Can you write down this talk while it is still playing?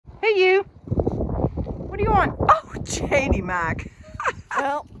Hey you, what do you want? Oh, Jady Mac.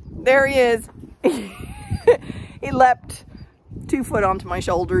 Well, there he is. He leapt 2 foot onto my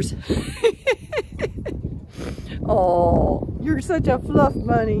shoulders. Oh, you're such a fluff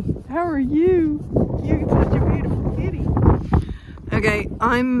bunny. How are you? You're such a beautiful kitty. Okay,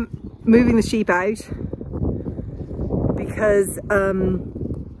 I'm moving the sheep out because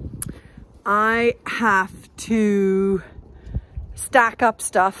I have to stack up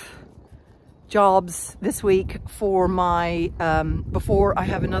jobs this week for my before I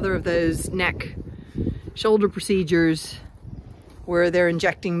have another of those neck shoulder procedures where they're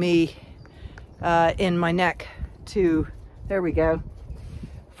injecting me in my neck to, there we go,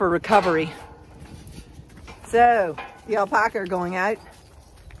 for recovery. So the alpaca are going out.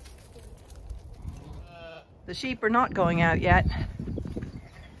 The sheep are not going out yet.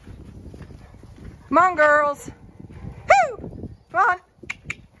 Come on, girls. Woo! Come on.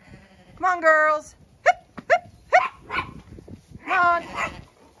 Come on, girls. Hip, hip, hip. Come on.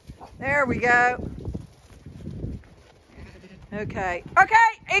 There we go. Okay. Okay,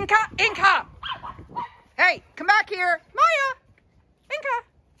 Inca. Hey, come back here. Maya. Inca.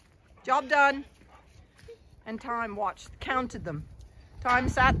 Job done. And Thyme watched, counted them. Thyme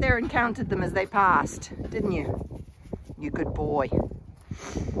sat there and counted them as they passed, didn't you? You good boy.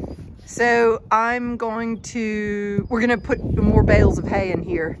 So we're going to put more bales of hay in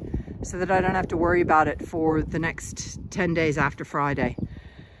here so that I don't have to worry about it for the next 10 days after Friday.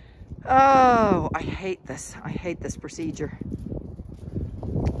 Oh, I hate this. I hate this procedure.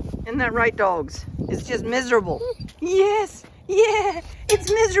 Isn't that right, dogs? It's just miserable. Yes, yeah,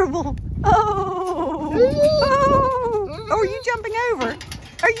 it's miserable. Oh, oh, are you jumping over?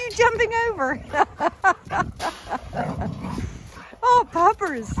 Are you jumping over? Oh,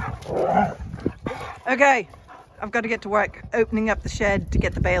 puppers. Okay, I've got to get to work opening up the shed to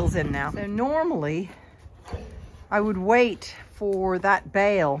get the bales in now. So normally I would wait for that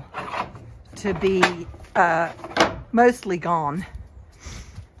bale to be mostly gone.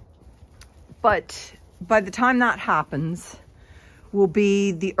 But by the time that happens will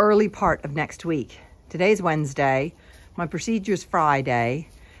be the early part of next week. Today's Wednesday, my procedure's Friday.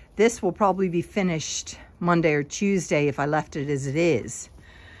 This will probably be finished Monday or Tuesday if I left it as it is.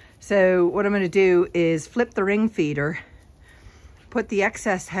 So what I'm going to do is flip the ring feeder, put the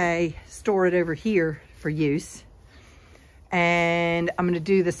excess hay, store it over here for use. And I'm going to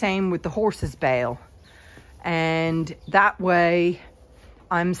do the same with the horses bale. And that way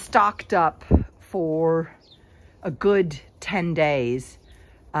I'm stocked up for a good 10 days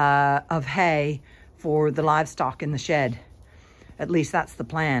of hay for the livestock in the shed. At least that's the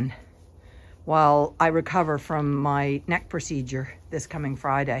plan, while I recover from my neck procedure this coming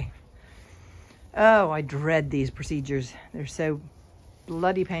Friday. Oh, I dread these procedures. They're so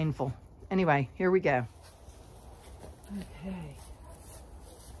bloody painful. Anyway, here we go. Okay.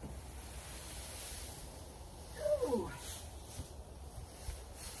 Ooh.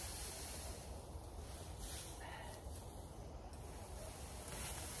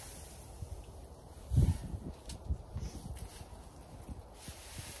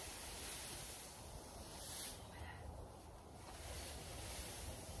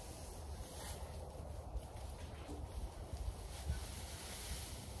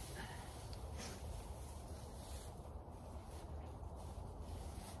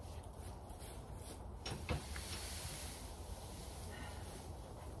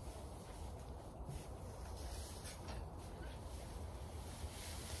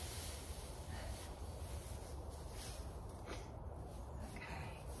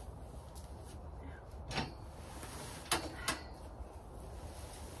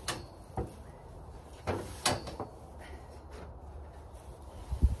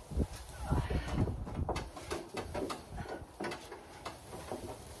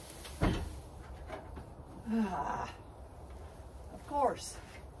 Of course,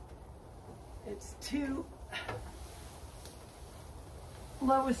 it's too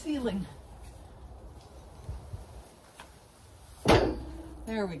low a ceiling.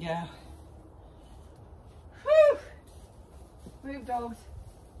 There we go. Whew. Move, dogs.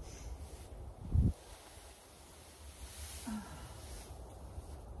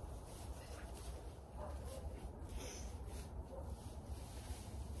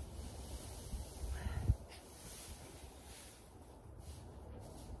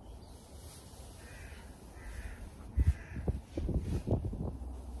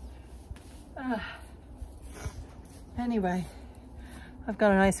 Anyway, I've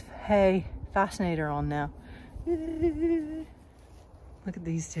got a nice hay fascinator on now. Look at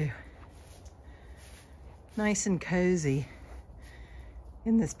these two. Nice and cozy.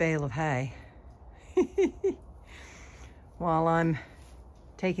 in this bale of hay while I'm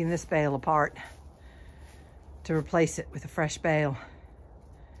taking this bale apart to replace it with a fresh bale.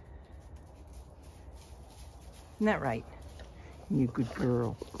 Isn't that right? You good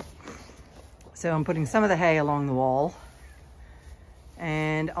girl. So I'm putting some of the hay along the wall,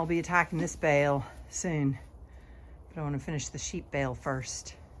 and I'll be attacking this bale soon. But I want to finish the sheep bale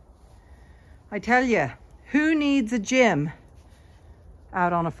first. I tell you, who needs a gym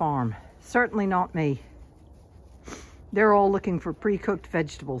out on a farm? Certainly not me. They're all looking for pre-cooked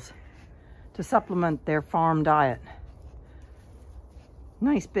vegetables to supplement their farm diet.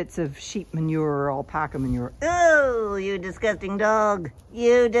 Nice bits of sheep manure or alpaca manure. Oh, you disgusting dog.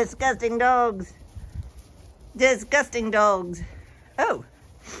 You disgusting dogs. Disgusting dogs. Oh,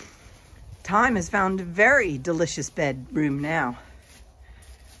 Thyme has found a very delicious bedroom now.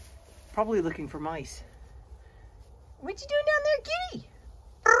 Probably looking for mice. What you doing down there, kitty?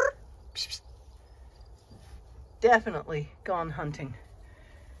 Definitely gone hunting.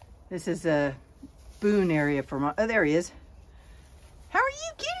 This is a boon area for mice. Oh, there he is. How are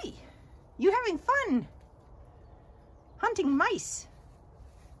you, kitty? You having fun hunting mice?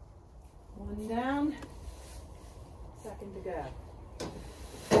 One down, second to go.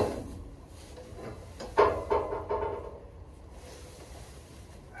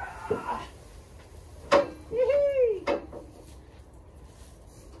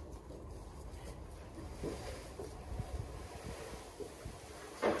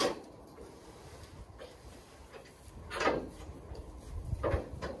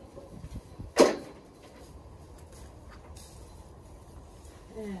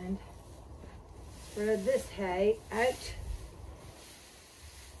 And spread this hay out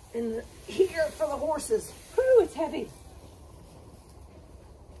in here for the horses. Whew, it's heavy.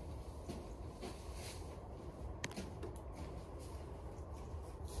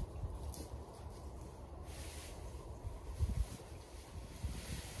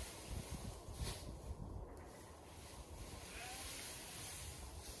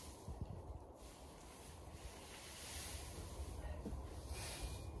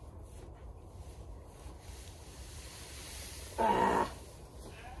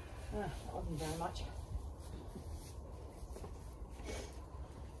 That wasn't very much.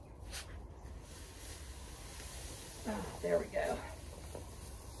 There we go.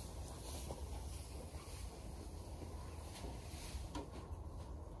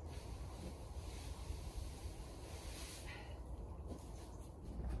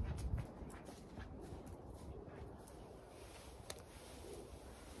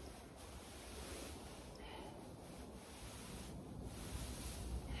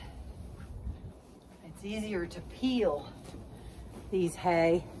 It's easier to peel these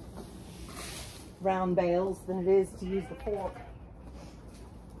hay round bales than it is to use the fork.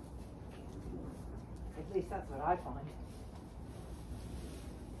 At least that's what I find.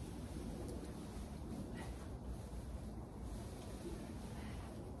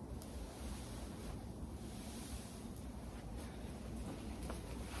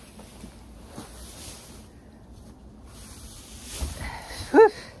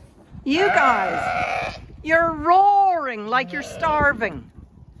 You guys, you're roaring like you're starving.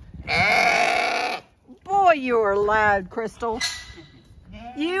 Boy, you are loud, Crystal.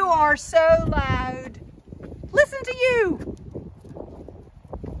 You are so loud. Listen to you.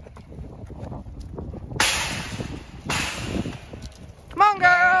 Come on,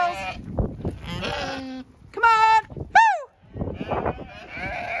 girls. Come on. Woo!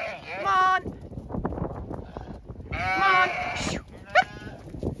 Come on. Come on.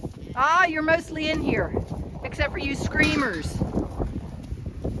 Ah, you're mostly in here, except for you screamers.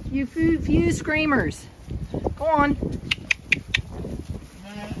 You few screamers. Go on.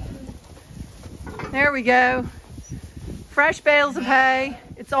 There we go. Fresh bales of hay.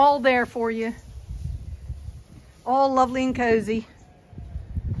 It's all there for you. All lovely and cozy.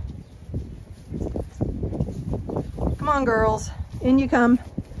 Come on, girls. In you come.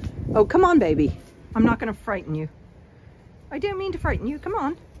 Oh, come on, baby. I'm not going to frighten you. I don't mean to frighten you. Come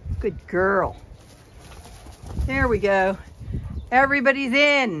on. Good girl. There we go. Everybody's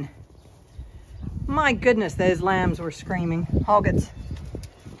in. My goodness, those lambs were screaming. Hoggetts.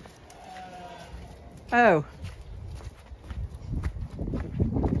 Oh.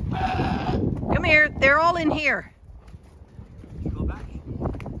 Come here. They're all in here. Go back.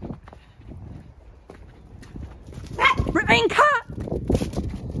 Rebecca!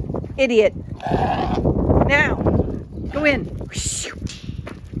 Idiot. Now, go in.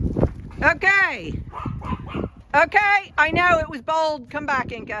 Okay. Okay, I know it was bold. Come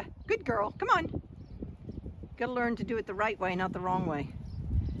back, Inca. Good girl. Come on. Gotta learn to do it the right way, not the wrong way.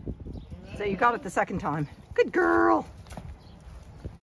 So you got it the second time. Good girl.